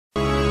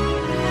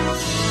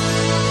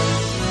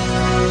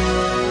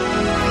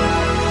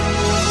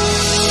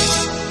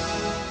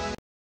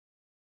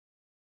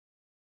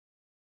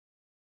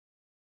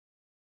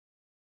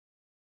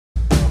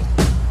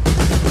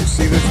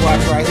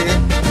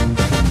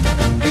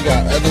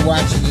got other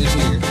watches in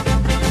here.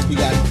 You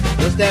got,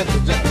 what's that?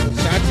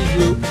 Versace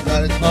Blue.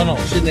 No.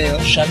 Chanel.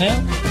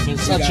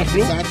 Versace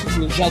Blue. Versace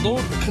Blue.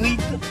 J'adore. Creed.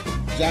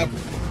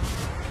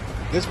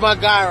 This my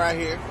guy right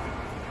here.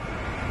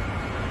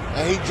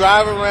 And he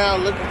driving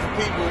around looking for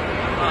people.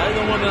 I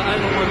don't want to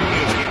move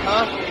it.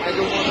 Huh? I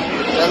don't want to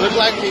move it. That look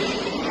like me.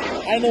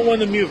 I don't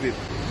want to move it.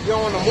 You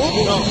don't want to move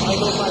it? No, I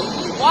don't like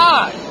it.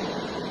 Why?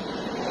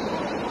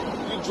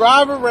 You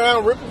drive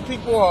around ripping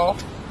people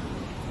off.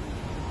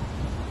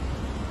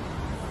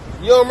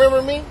 You don't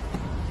remember me?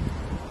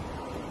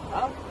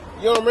 Huh?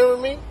 You don't remember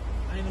me?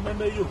 I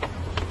remember you.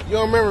 You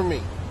don't remember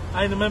me?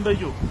 I remember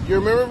you. You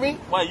remember me?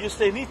 Why, you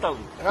stay in Italy?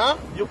 Huh?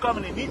 You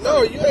coming in Italy?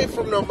 No, you ain't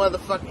from no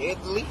motherfucking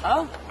Italy.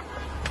 Huh?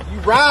 You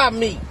robbed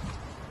me.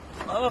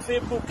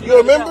 Facebook. You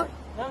remember?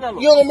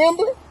 You don't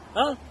remember?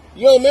 Huh?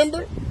 You don't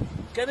remember?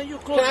 Can you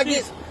close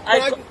this?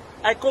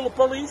 I call the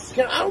police.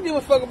 I don't give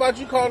a fuck about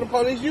you calling the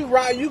police.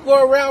 You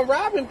go around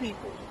robbing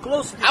people.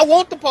 Close this. I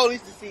want the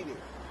police to see this.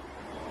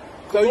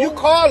 So you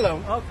call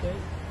them. Okay.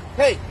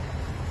 Hey,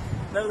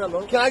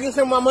 can I get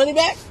some of my money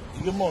back?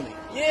 Your money?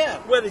 Yeah.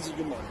 Where is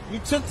your money? You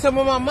took some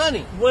of my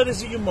money. Where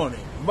is your money?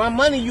 My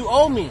money you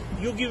owe me.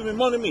 You give me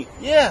money, me?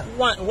 Yeah.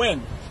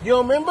 When? You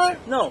don't remember?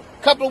 No.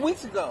 A couple of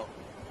weeks ago.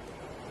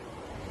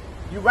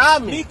 You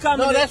robbed me.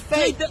 No, that's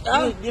fake.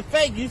 You're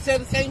fake. You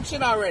said the same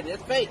shit already.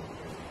 That's fake.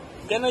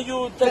 Can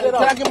you take it out?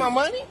 Can I get my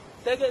money?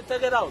 Take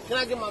it out. Can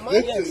I get my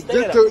money? Yes, take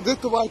it out. This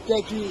the watch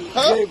that you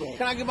gave him.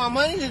 Can I get my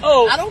money?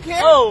 Oh. I don't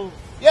care. Oh.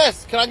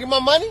 Yes. Can I get my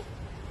money?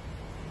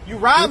 You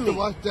robbed me. This the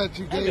watch that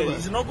you gave him.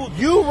 It's no good.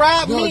 You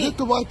robbed No, me. this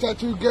the watch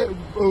that you gave,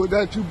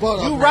 that you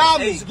bought. You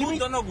robbed me. It's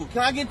good or no good?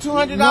 Can I get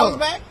 $200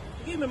 back?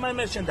 Give me my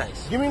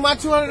merchandise. Give me my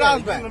 $200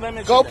 give back. me my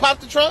merchandise. Go pop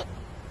the trunk.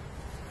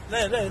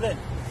 There. Let's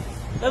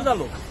have a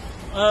look.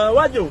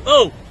 What you?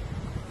 Oh.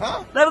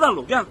 Huh? Let's have a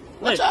look. Yeah.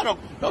 What y'all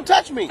don't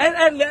touch me.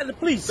 And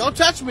please. Don't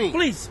touch me.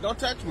 Please. Don't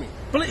touch me.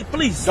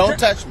 Please. Don't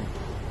touch me.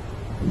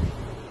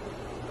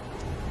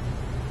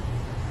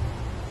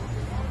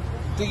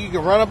 Think you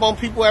can run up on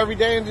people every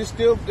day and just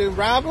still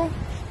rob them?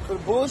 For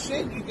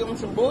bullshit? You give them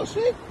some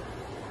bullshit?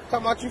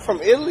 Talking about you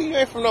from Italy? You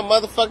ain't from no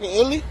motherfucking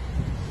Italy.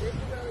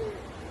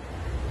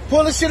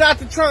 Pull the shit out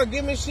the trunk.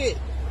 Give me shit.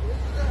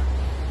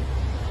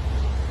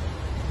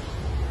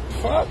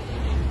 Fuck.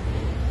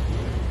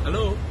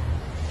 Hello?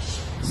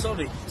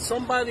 Sorry.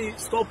 Somebody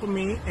stopped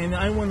me and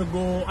I want to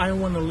go. I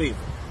want to leave.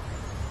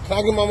 Can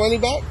I get my money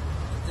back?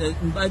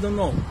 I don't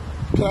know.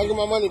 Can I get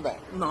my money back?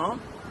 No.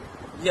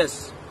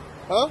 Yes.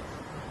 Huh?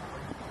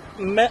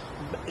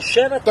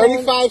 Sheraton.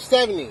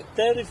 3570.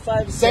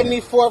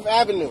 3570. 74th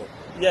Avenue.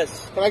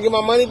 Yes. Can I get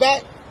my money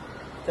back?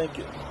 Thank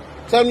you.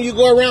 Tell me you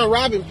go around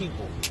robbing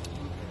people.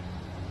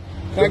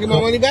 Can I get my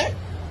money back?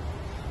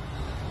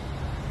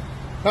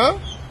 Huh?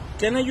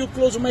 Can you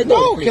close my door,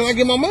 No, please? can I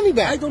get my money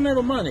back? I don't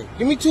have money.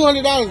 Give me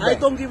 $200 back. I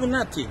don't give you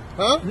nothing.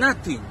 Huh?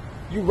 Nothing.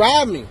 You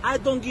robbed me. I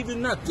don't give you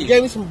nothing. You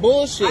gave me some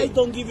bullshit. I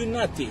don't give you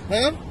nothing.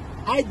 Huh?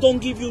 I don't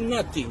give you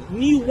nothing.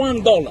 Ni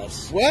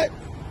 $1. What?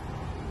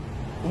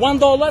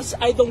 $1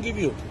 I don't give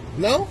you.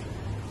 No?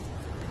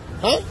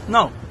 Huh?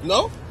 No.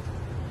 No?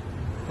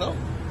 No?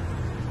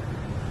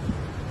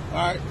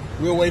 Alright,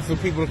 we'll wait for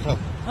people to come.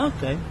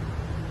 Okay.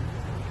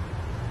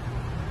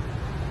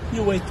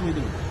 You wait with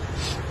me.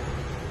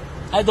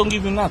 I don't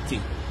give you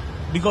nothing.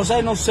 Because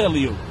I don't sell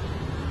you.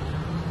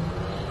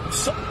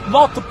 So,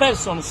 not the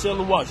person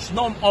sell watch,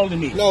 not only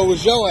me. No, it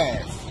was your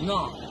ass.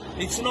 No,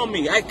 it's not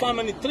me. I come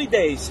in 3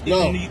 days.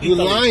 No, you're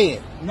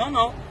lying.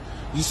 No.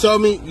 You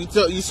sold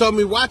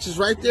me watches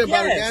right there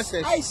by the gas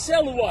station. I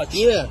sell watch.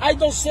 Yeah. I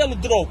don't sell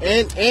drug.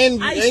 And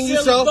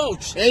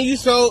you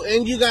sold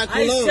and you got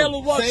cologne. I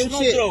sell watch, Same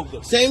not shit.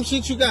 drug. Same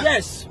shit you got.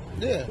 Yes.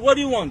 Yeah. What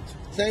do you want?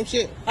 Same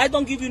shit. I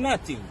don't give you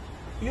nothing.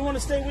 You want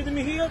to stay with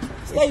me here?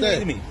 Stay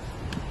with me.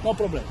 No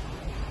problem.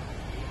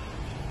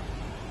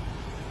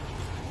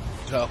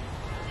 So,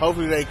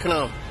 hopefully they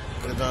come.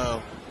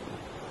 Cause,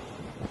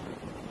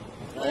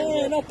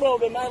 hey, no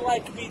problem. I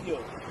like video.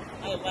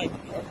 I like it.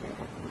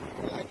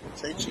 I like it.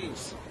 Say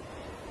cheese.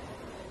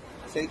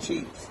 Say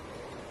cheese.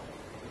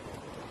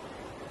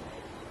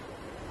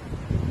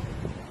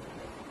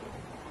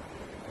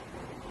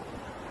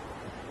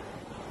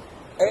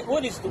 Hey,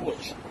 what is the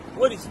watch?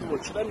 What is the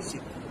watch? Let me see.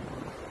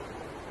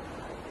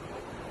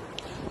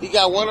 He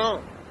got one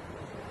on.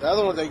 The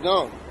other ones, they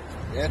gone.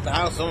 They're at the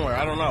house somewhere.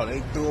 I don't know.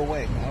 They threw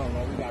away. I don't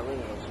know. We got rid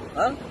of those shit.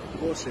 Huh?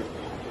 Bullshit.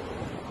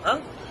 Huh?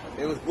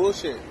 It was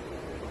bullshit.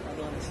 I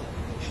don't understand.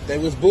 They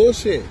was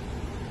bullshit.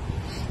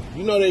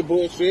 You know they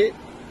bullshit.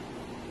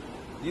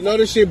 You know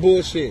this shit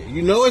bullshit.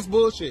 You know it's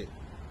bullshit.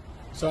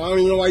 So I don't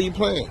even know why you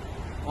playing.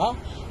 Huh?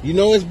 You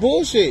know it's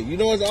bullshit. You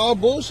know it's all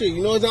bullshit.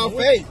 You know it's all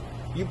fake.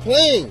 You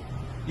playing.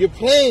 You're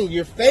playing.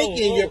 You're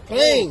faking. You're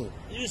playing.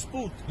 You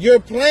spook.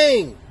 You're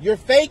playing. You're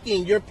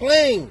faking. You're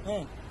playing.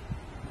 Huh?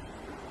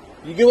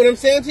 You get what I'm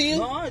saying to you?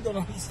 No, I don't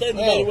understand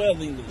very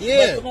well English.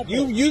 Yeah, But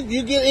no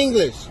you get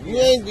English.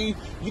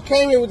 You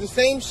came here with the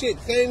same shit,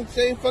 same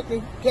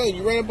fucking clothes.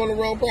 You ran up on the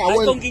wrong part.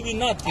 I don't give you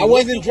nothing. I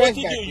wasn't dressed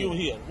What back did you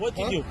here? What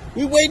did you?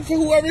 We waiting for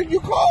whoever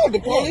you called, the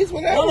police,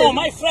 whatever. No,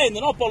 my friend,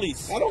 no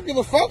police. I don't give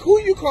a fuck who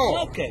you call.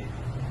 Okay,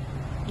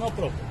 no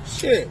problem.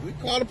 Shit, we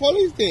call the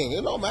police thing.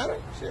 It don't matter.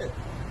 Shit.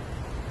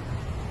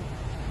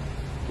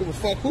 Give a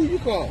fuck who you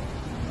call.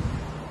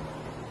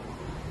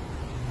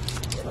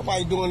 Ain't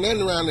nobody doing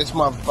nothing around this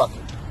motherfucker.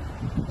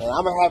 And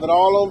I'm gonna have it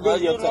all on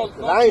video.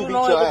 I ain't beat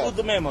your ass. You know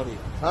good memory.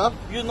 Huh?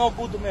 You know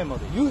good memory.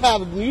 You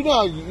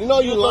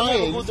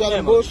lying. You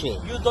telling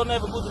bullshit. You don't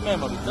have a good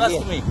memory.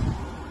 Trust me.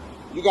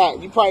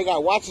 You probably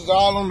got watches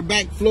all on the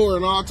back floor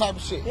and all type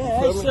of shit. Yeah,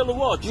 I sell a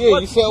watch. Yeah,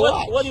 you sell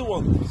watch. What do you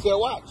want? You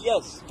sell watch.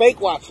 Yes. Fake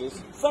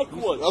watches. Fake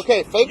watch.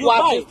 Okay, fake you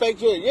watches, buy. fake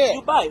jewelry. Yeah.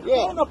 You buy.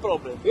 Yeah. No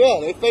problem. Yeah,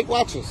 they fake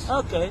watches.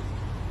 Okay.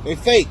 They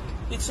fake.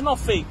 It's not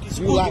fake. It's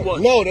You good like,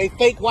 watch. no, they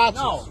fake watches.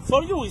 No,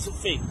 for you it's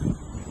fake.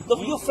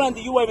 Your friend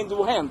you have in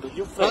the hand,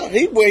 you fake.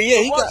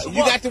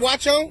 You got the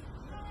watch on?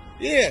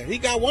 Yeah, he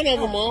got one of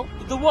them on.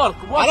 The work.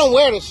 I don't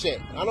wear the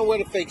shit. I don't wear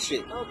the fake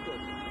shit. Okay.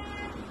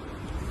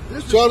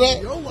 Show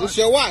that? This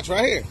your watch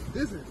right here.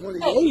 This is one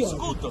of Hey, your it's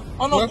watches. good.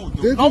 Oh, no good.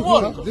 This No is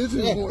work. one. This is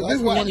Yeah, one. that's This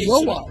is one of right.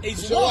 your watch.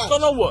 It's your work or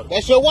no work?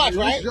 That's your watch, It's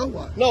right? your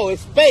watch. No,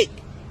 it's fake.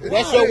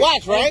 That's your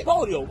watch, right?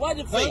 Emporio. Why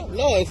the fake? Huh?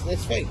 No,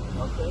 it's fake.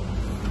 Okay.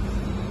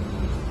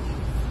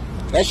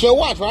 That's your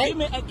watch, right?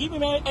 Give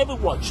me every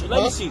watch.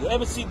 Let me see. Let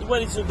me see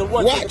where is the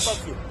watch. Watch. The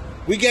perfume.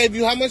 We gave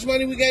you how much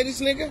money we gave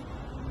this nigga?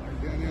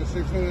 Down there,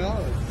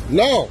 $600.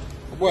 No.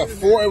 What,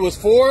 four? It was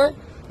four.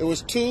 It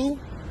was two.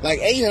 Like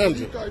You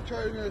 800. start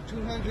charging her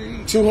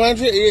 $200 each.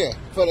 200, yeah.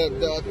 For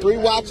the three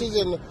watches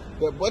and the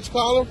what you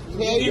call them?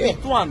 Hell You give yeah.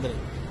 me 200.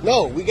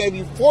 No, we gave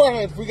you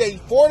 400. We gave you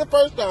four the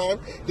first time.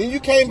 Then you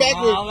came back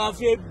with.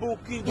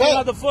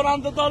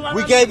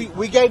 $400.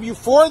 We gave you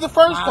four the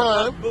first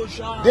time.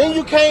 Then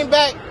you came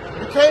back.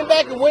 You came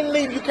back and wouldn't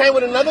leave. You came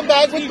with another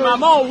bag with three.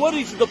 Mama, what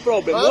is the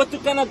problem? Huh? What you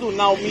gonna do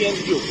now, me and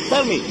you?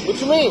 Tell me. What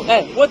you mean?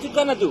 Hey, what you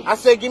gonna do? I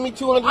said, give me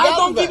 $200. I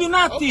don't back. give you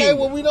nothing. Okay,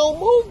 well we don't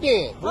move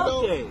then.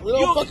 We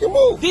don't fucking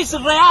move. This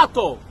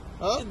reato.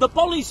 Huh? The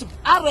police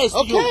arrest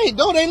you. Okay,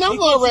 no, they not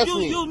gonna arrest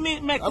me. You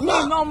make I'm me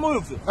not. no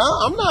move.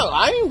 Huh? I'm not.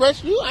 I ain't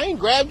arrest you. I ain't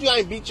grabbed you. I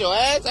ain't beat your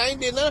ass. I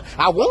ain't did nothing.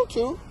 I want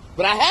to,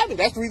 but I haven't.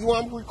 That's the reason why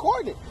I'm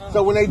recording.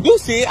 So when they do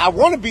see it, I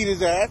want to beat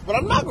his ass, but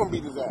I'm not gonna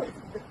beat his ass.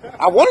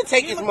 I want to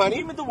take his money.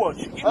 Give me the watch.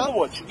 Give me the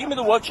watch. Give me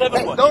the watch.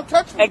 Every watch. Don't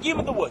touch me. Hey, give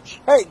me the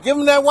watch. Hey, give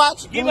him that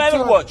watch. Give me every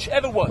watch.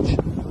 Every watch.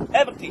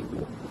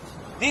 Everything.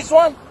 This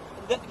one.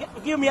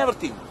 Give me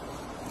everything.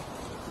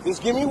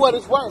 Just give me what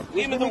it's worth.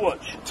 Give me the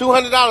watch.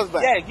 $200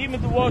 back. Yeah, give me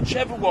the watch.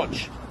 Every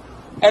watch.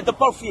 And the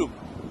perfume.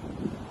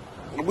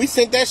 We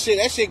sent that shit.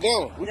 That shit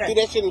gone. We threw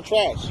that shit in the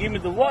trash. Give me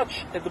the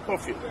watch and the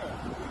perfume.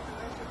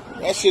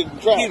 That shit in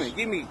the trash.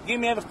 Give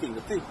me everything.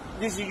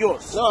 This is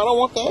yours. No, I don't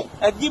want that.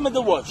 And give me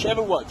the watch,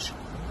 every watch.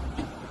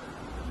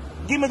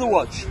 Give me the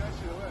watch.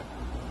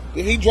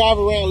 If he drive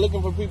around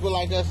looking for people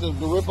like us to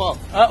rip off.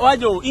 I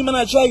do. Even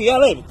I tell you, I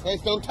leave it. Hey,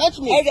 don't touch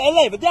me. I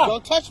leave it, yeah.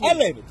 Don't touch me. I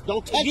leave it.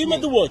 Don't touch Give me.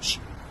 me the watch.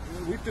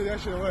 We threw that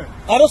shit away.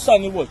 I don't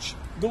sign the watch.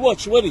 The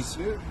watch, what is?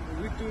 We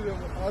threw the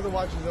other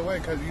watches away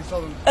because you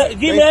sold them.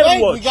 Give me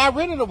every watch. We got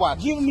rid of the watch.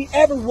 Give me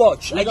every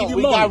watch. I give you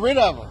we money. got rid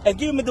of them. And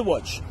give me the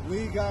watch.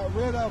 We got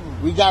rid of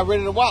them. We got rid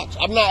of the watch.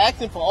 I'm not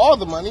asking for all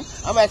the money.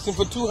 I'm asking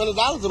for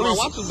 $200 of my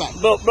watches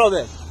back.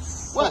 Brother.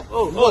 What?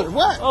 Oh,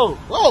 what? oh,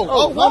 Whoa,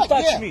 oh, what? don't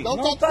touch Yeah, me. Don't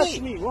Don't touch touch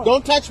me. me. What?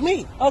 Don't touch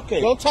me. Okay.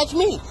 Don't touch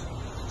me.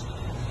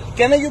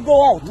 Can you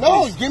go out?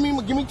 No, please? give me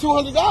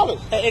 $200.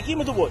 Hey, give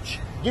me the watch.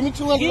 Give me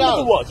 $200. Give me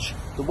the watch.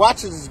 The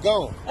watches is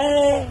gone.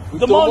 The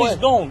threw money away. is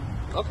gone.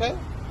 Okay.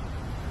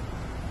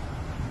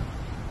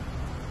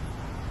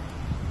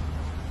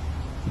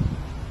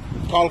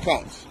 Call the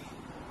cops.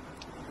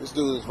 This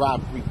dude is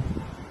robbing people,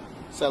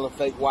 selling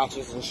fake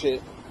watches and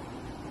shit.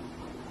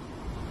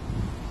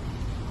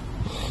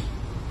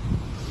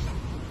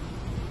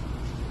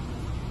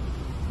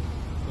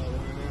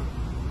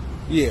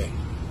 Yeah.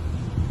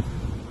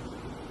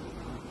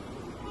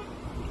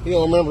 You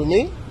don't remember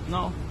me?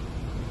 No.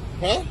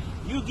 Huh?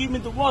 You give me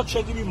the watch,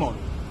 I give you money.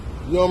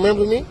 You don't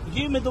remember me?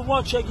 Give me the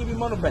watch, I give you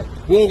money back.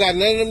 You don't got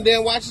none of them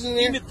damn watches in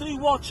there? Give me 3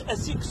 watch and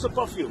 6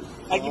 perfume.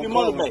 I give you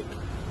call money them. back.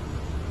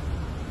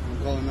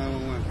 I'm calling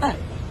 911. Hey.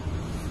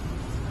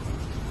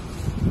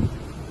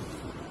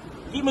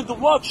 Give me the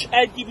watch,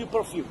 I give you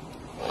perfume.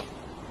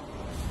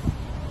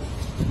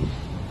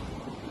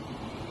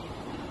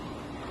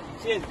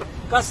 See,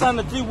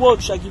 Kassan, 3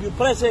 watch, I give you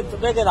present,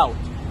 take it out.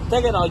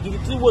 Take it out, I give you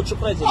 3 watch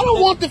present. I don't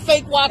want the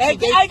fake watches. I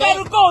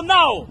gotta go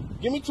now.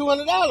 Give me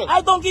 $200.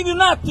 I don't give you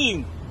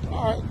nothing.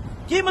 All right.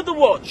 Give me the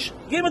watch.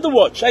 Give me the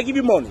watch. I give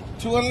you money.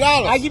 $200.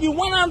 I give you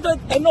 100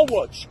 and no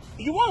watch.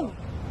 You want? I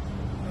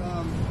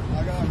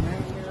got a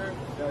man here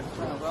that's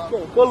trying to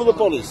rob. Call the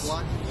police.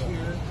 Watches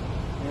here.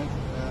 And,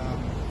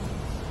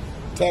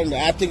 Tell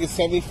them, I think it's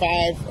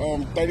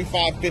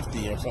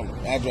 3550 or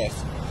something.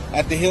 Address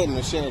at the Hilton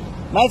in Sheridan.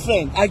 My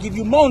friend, I give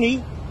you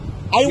money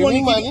I Give want me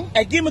to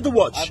money. give me the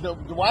watch. The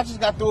watch just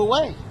got threw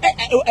away.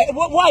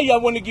 Why I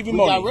want to give you We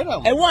money? got rid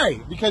of 'em. And why?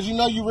 Because you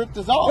know you ripped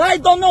us off. I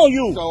don't know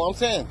you. So I'm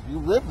saying, you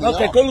ripped me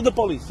Okay, off. call the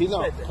police.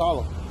 No,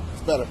 call them.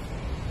 It's better.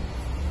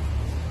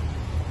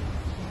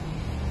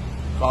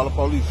 Call the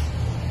police.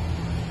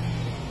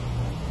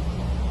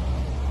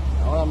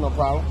 I don't have no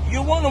problem.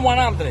 You want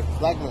 100.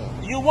 Black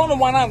man. You want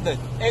 100.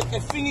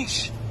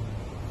 Finish.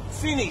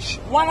 Finish.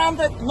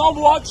 100, no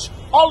watch,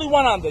 only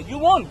 100. You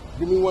want?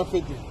 Give me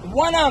 150.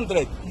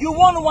 100. You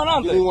want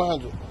 100? Give me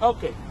 100.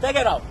 Okay, take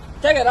it out.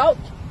 Take it out.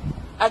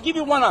 I give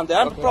you 100.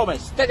 I Okay.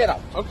 promise. Take it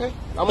out. Okay.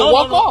 I'm going to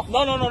walk off.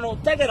 No.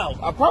 Take it out.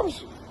 I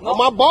promise you. No. On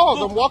my balls,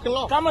 Look, I'm walking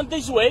off. Come on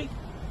this way.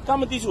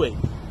 Come on this way.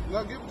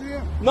 No, give it to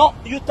him. No,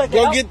 you take it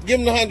Go out. give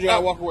him the 100. I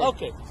walk away.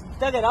 Okay,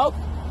 take it out.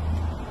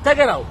 Take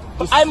it out.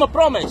 I'm a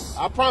promise.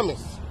 I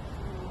promise.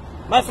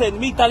 My friend,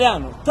 me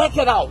Italiano. Take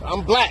it out.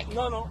 I'm black.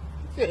 No.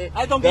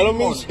 I don't That give don't you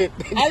mean money. shit.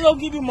 I don't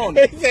give you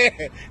money.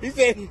 He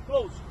said,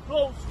 Close.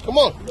 come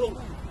on. Close.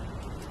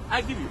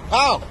 I give you.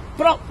 How?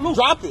 Look.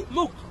 Drop it.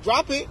 Look.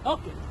 Drop it.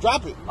 Okay.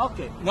 Drop it.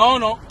 Okay.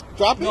 No.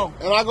 Drop it. No.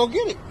 And I'll go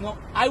get it. No.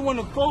 I want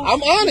to close.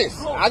 I'm honest.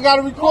 Close. I got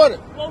to record it.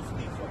 Close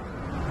this one.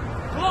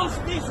 Close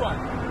this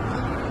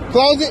one.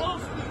 Close it.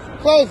 Close this one.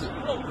 Close it.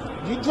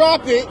 Close. You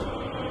drop it.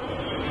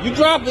 You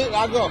drop it.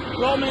 I go.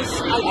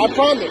 Promise. I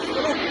promise.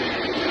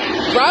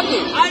 Drop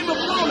it. I'm a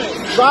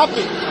promise. Drop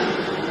it.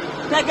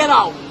 Take it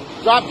out.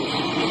 Drop it.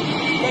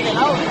 Take it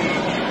out.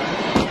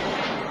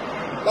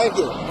 Thank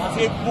you. Ma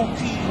che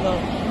buchina,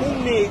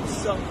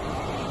 monnezza.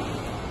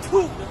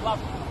 Tu, la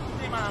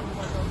te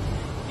mamma.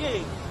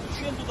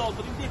 $100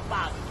 in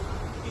debito.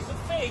 It's a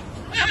fake.